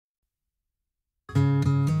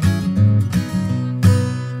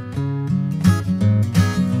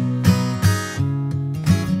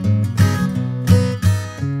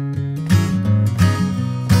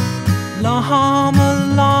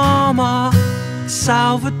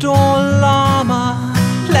Salvador lama,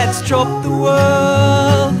 let's drop the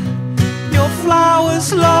world. Your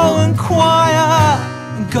flowers low and quiet,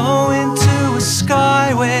 and go into a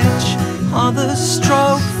sky which others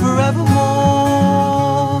stroke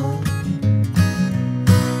forevermore.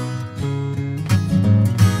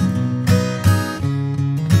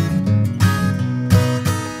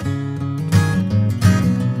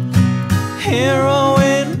 Hero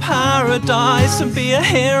in paradise, and be a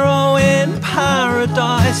hero in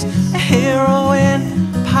paradise. A hero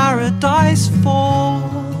in paradise falls.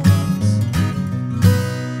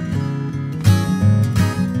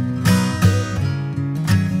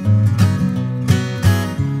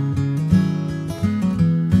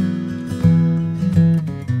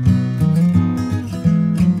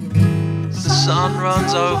 The sun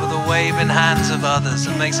runs over the waving hands of others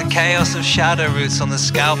and makes a chaos of shadow roots on the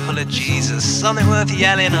scalpel of Jesus. Something worth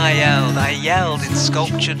yelling, I yelled in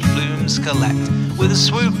sculptured plumes collect. With a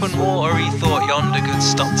swoop and watery thought yonder could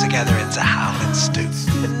stop together into howling stoop.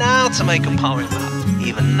 But now to make a poem up,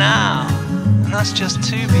 even now, and that's just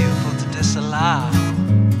too beautiful to disallow.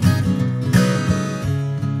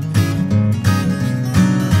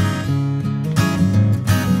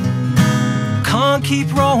 Can't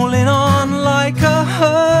keep rolling on like a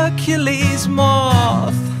Hercules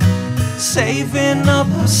moth, saving up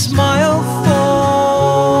a smile for.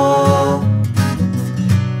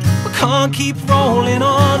 Can't keep rolling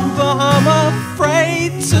on, but I'm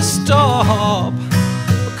afraid to stop. A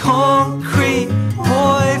concrete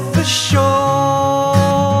boy for sure.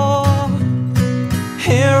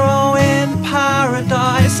 Hero in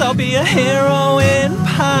paradise, I'll be a hero in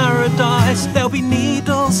paradise. There'll be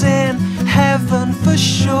needles in heaven for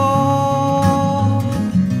sure.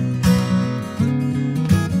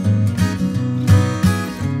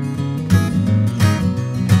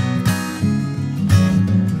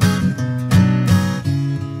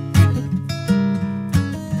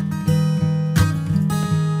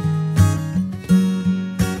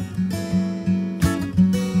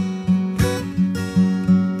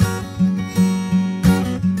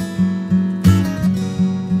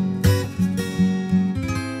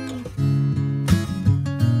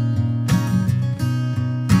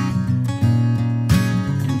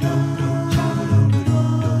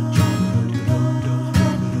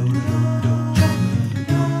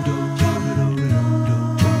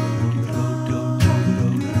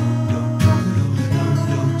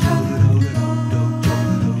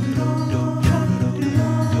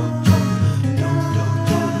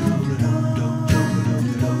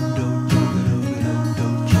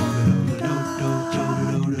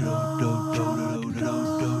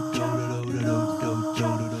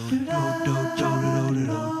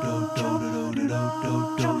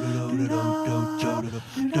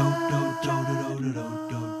 No.